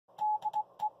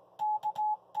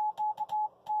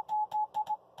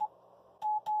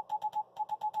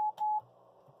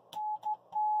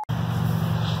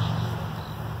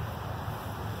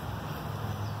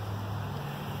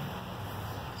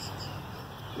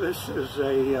This is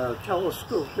a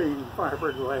telescoping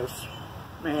fiberglass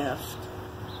mast.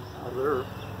 They're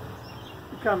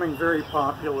becoming very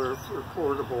popular for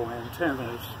portable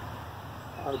antennas.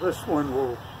 This one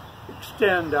will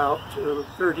extend out to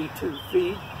 32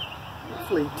 feet,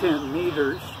 roughly 10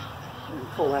 meters,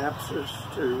 and collapses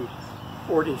to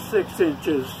 46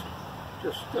 inches,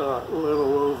 just a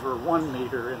little over 1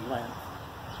 meter in length.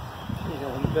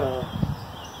 And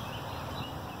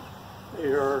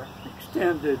they are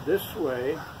extended this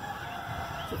way.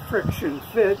 It's a friction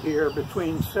fit here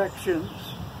between sections.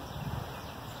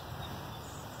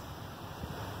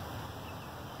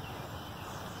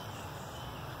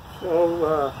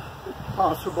 So it's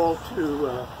possible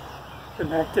to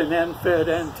connect an end-fed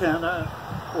antenna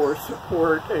or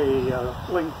support a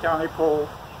link dipole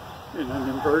in an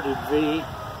inverted V.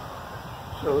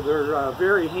 So they're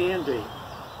very handy.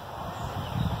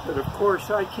 But of course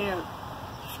I can't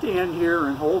stand here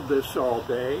and hold this all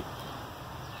day.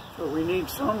 So we need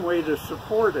some way to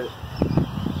support it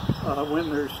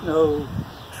when there's no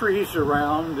trees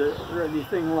around or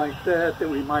anything like that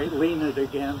we might lean it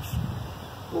against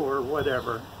or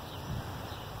whatever.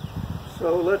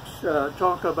 So let's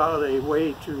talk about a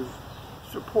way to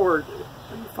support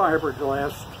a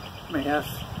fiberglass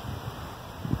mast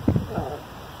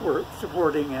for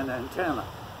supporting an antenna.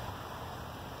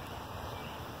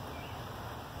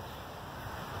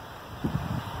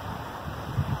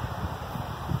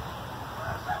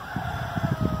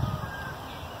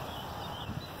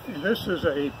 And this is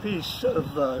a piece of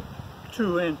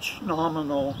 2-inch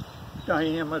nominal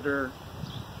diameter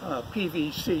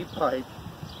PVC pipe,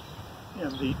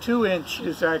 and the 2-inch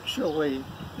is actually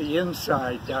the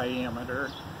inside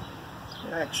diameter.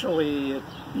 Actually,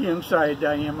 the inside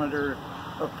diameter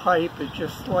of pipe is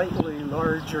just slightly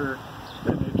larger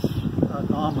than its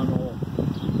nominal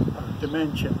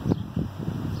dimension.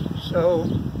 So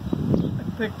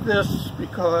I picked this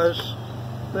because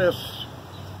this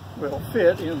will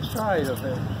fit inside of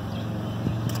it.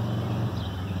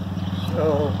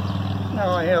 So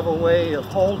now I have a way of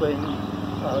holding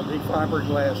the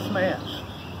fiberglass mast.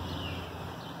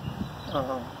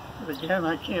 But again,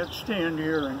 I can't stand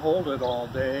here and hold it all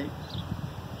day.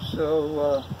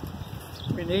 So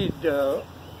we need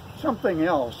something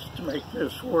else to make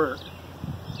this work.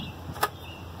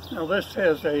 Now this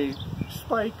has a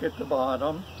spike at the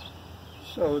bottom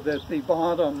so that the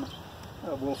bottom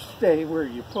will stay where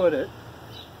you put it.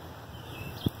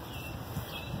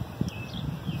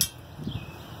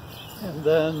 And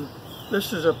then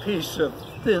this is a piece of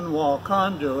thin wall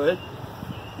conduit.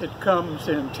 It comes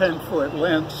in 10-foot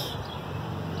lengths.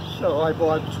 So I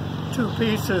bought 2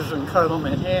 pieces and cut them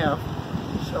in half.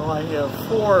 So I have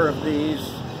 4 of these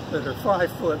that are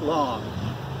 5 foot long.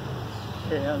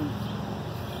 And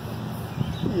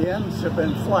the ends have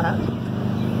been flattened.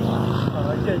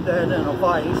 I did that in a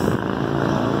vise.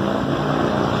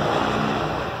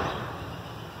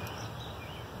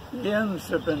 The ends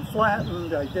have been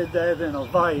flattened. I did that in a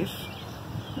vise.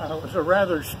 It was a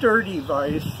rather sturdy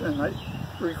vise, and it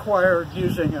required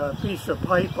using a piece of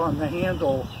pipe on the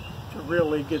handle to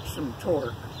really get some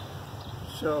torque.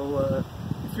 So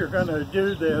if you're going to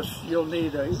do this, you'll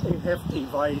need a hefty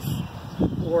vise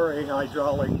or a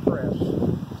hydraulic press.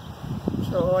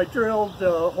 So I drilled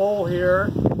a hole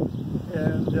here,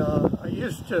 and I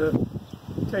used to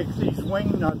take these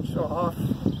wing nuts off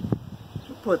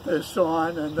to put this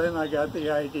on, and then I got the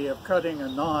idea of cutting a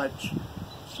notch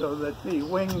so that the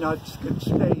wing nuts could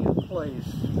stay in place.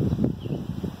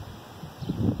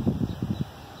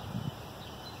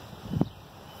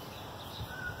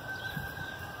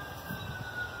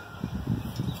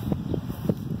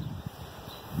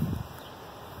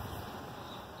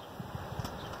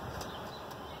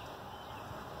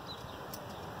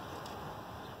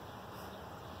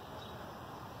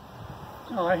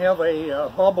 Now I have a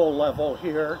bubble level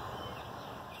here,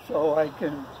 so I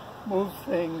can move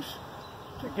things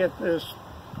to get this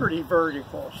pretty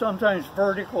vertical. Sometimes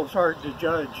vertical is hard to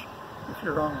judge if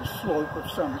you're on a slope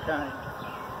of some kind.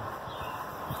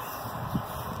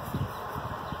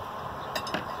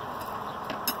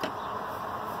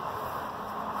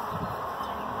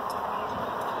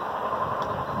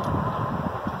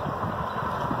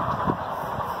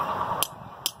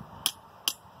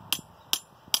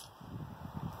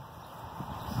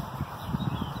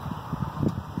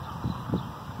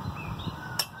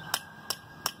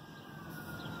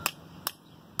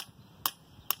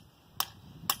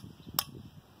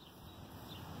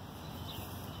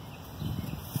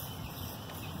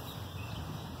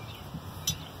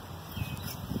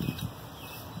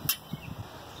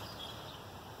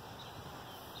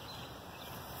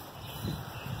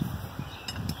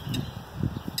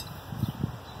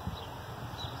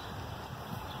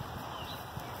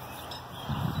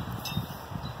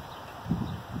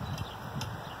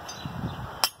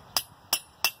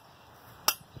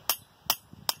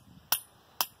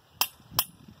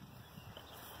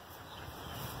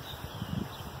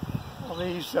 Well,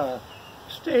 these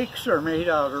stakes are made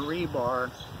out of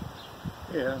rebar,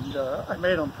 and I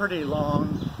made them pretty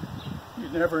long. You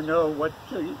never know what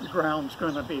the ground's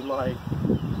going to be like.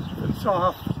 If it's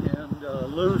soft and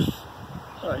loose,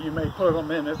 you may put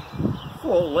them in at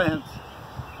full length,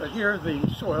 but here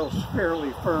the soil's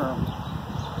fairly firm,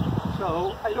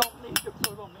 so I don't need to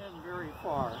put them in very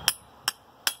far.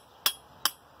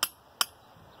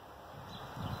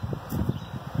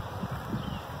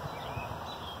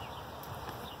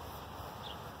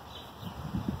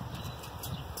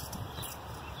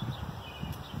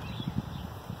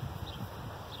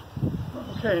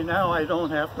 Okay, now I don't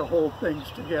have to hold things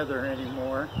together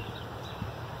anymore.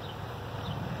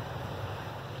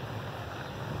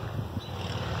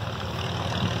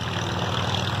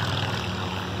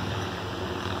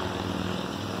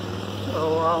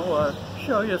 So I'll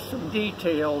show you some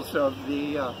details of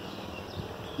the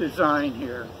design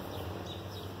here.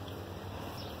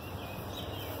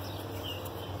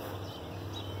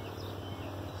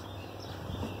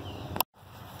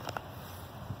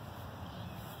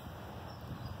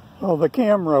 Well, the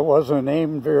camera wasn't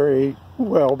aimed very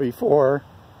well before.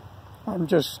 I'm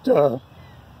just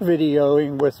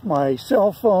videoing with my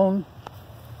cell phone,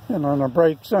 and on a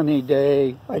bright sunny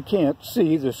day I can't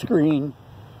see the screen.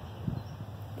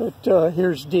 But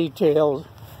here's details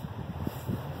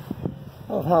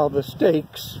of how the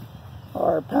stakes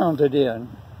are pounded in.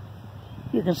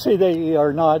 You can see they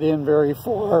are not in very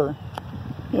far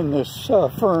in this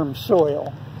firm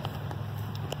soil.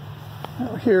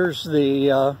 Now here's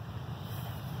the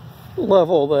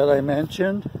level that I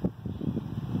mentioned.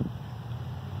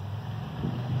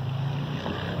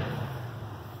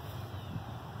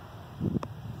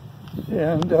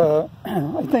 And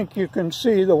I think you can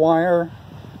see the wire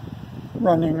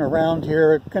running around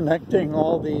here connecting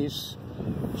all these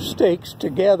stakes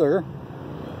together,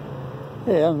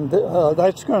 and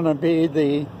that's going to be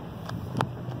the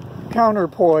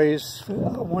counterpoise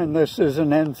when this is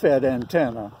an end-fed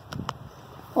antenna.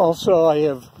 Also, I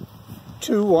have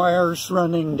two wires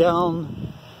running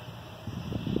down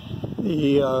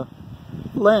the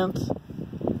length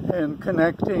and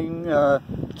connecting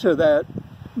to that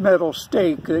metal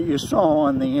stake that you saw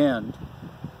on the end.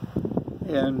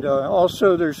 And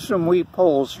also there's some weep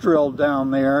holes drilled down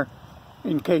there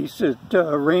in case it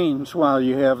rains while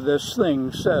you have this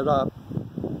thing set up.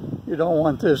 You don't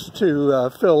want this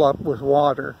to fill up with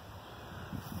water.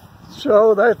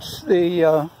 So that's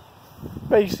the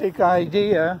basic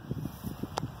idea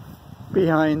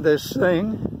behind this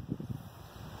thing.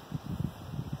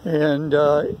 And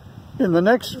in the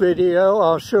next video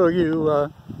I'll show you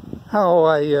how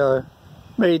I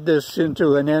made this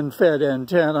into an end-fed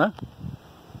antenna.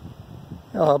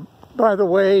 By the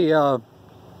way,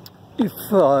 if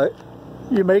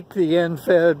you make the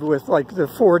end-fed with like the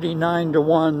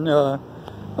 49-to-1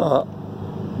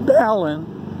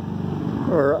 balun,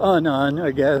 or unun,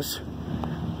 I guess,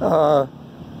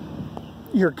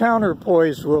 your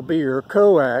counterpoise will be your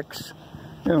coax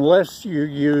unless you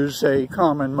use a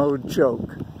common mode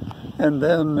choke. And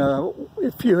then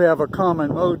if you have a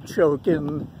common mode choke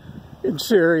in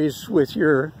series with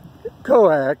your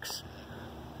coax,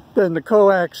 then the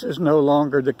coax is no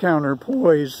longer the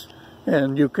counterpoise,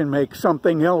 and you can make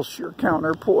something else your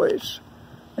counterpoise.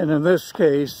 And in this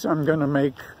case, I'm going to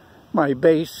make my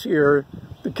base here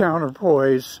the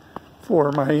counterpoise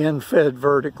for my end-fed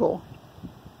vertical.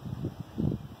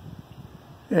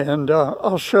 And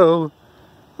I'll show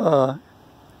my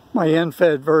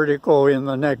end-fed vertical in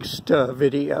the next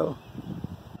video.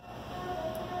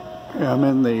 I'm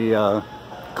in the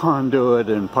conduit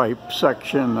and pipe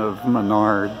section of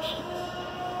Menards,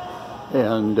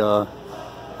 and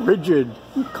rigid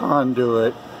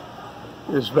conduit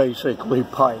is basically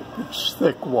pipe. It's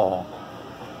thick wall.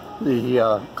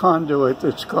 The conduit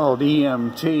that's called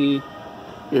EMT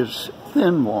is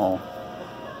thin wall,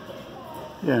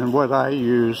 and what I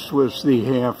used was the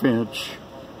 1/2-inch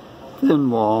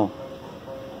thin wall.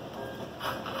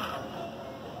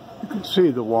 You can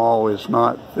see the wall is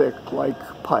not thick like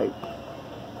pipe,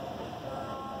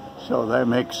 so that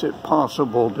makes it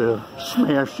possible to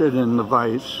smash it in the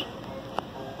vise.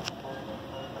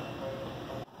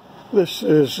 This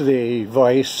is the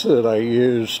vise that I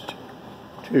used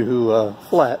to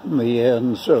flatten the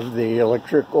ends of the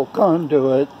electrical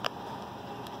conduit,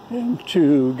 and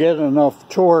to get enough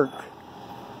torque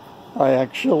I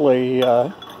actually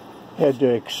had to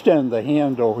extend the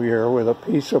handle here with a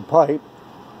piece of pipe.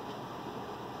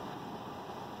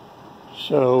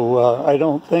 So I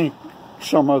don't think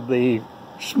some of the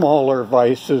smaller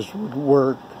vices would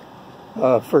work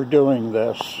for doing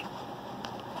this.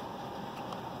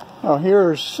 Now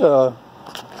here's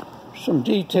some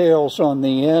details on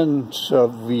the ends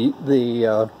of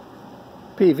the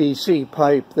PVC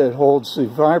pipe that holds the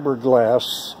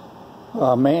fiberglass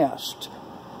mast.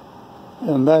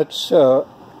 And that's, the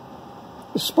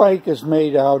spike is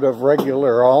made out of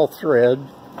regular all thread.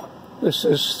 This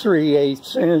is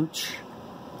 3/8 inch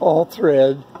all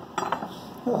thread,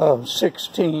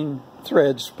 16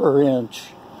 threads per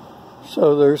inch.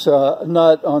 So there's a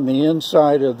nut on the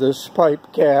inside of this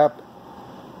pipe cap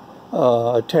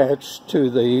attached to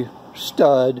the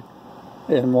stud,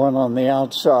 and one on the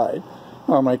outside.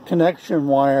 Now my connection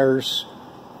wires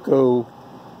go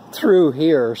through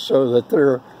here so that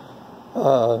they're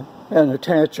and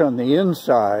attach on the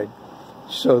inside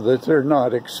so that they're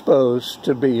not exposed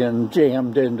to being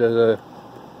jammed into the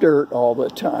dirt all the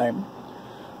time.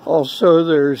 Also,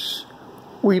 there's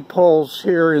weep holes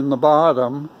here in the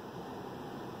bottom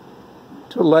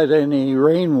to let any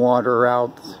rainwater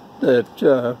out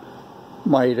that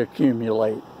might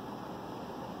accumulate.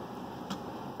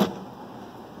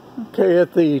 Okay,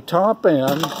 at the top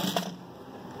end,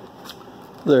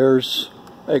 there's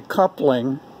a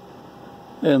coupling,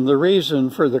 and the reason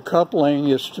for the coupling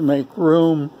is to make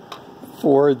room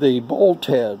for the bolt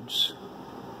heads.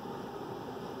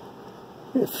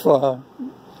 If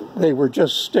they were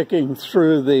just sticking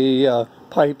through the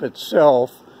pipe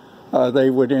itself, they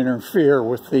would interfere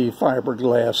with the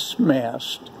fiberglass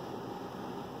mast.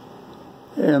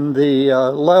 And the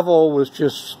level was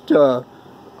just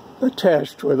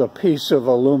attached with a piece of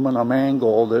aluminum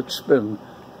angle that's been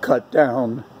cut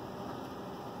down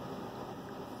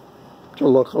to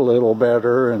look a little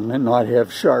better and not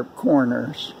have sharp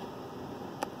corners.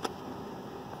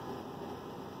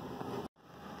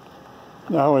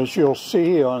 Now, as you'll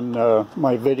see on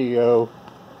my video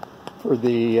for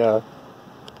the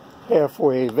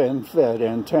half-wave end-fed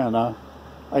antenna,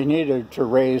 I needed to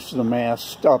raise the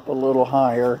mast up a little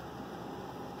higher.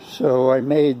 So I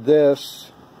made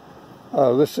this.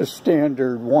 This is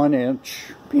standard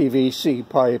 1-inch PVC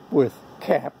pipe with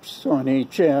caps on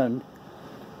each end.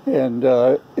 And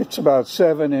it's about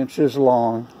 7 inches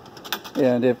long,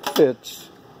 and it fits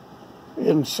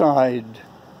inside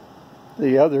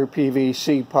the other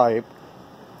PVC pipe,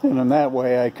 and in that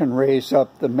way I can raise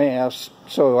up the mast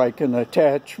so I can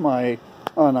attach my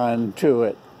unan to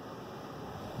it.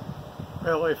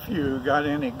 Well, if you got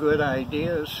any good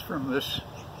ideas from this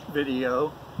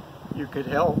video, you could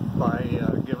help by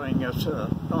giving us a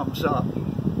thumbs up.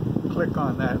 Click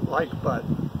on that like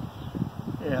button,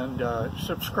 and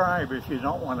subscribe if you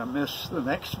don't want to miss the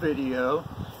next video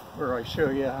where I show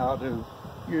you how to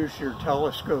use your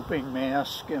telescoping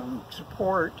mask and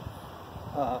support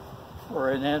for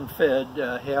an end-fed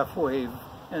half-wave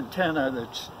antenna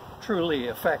that's truly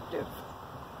effective.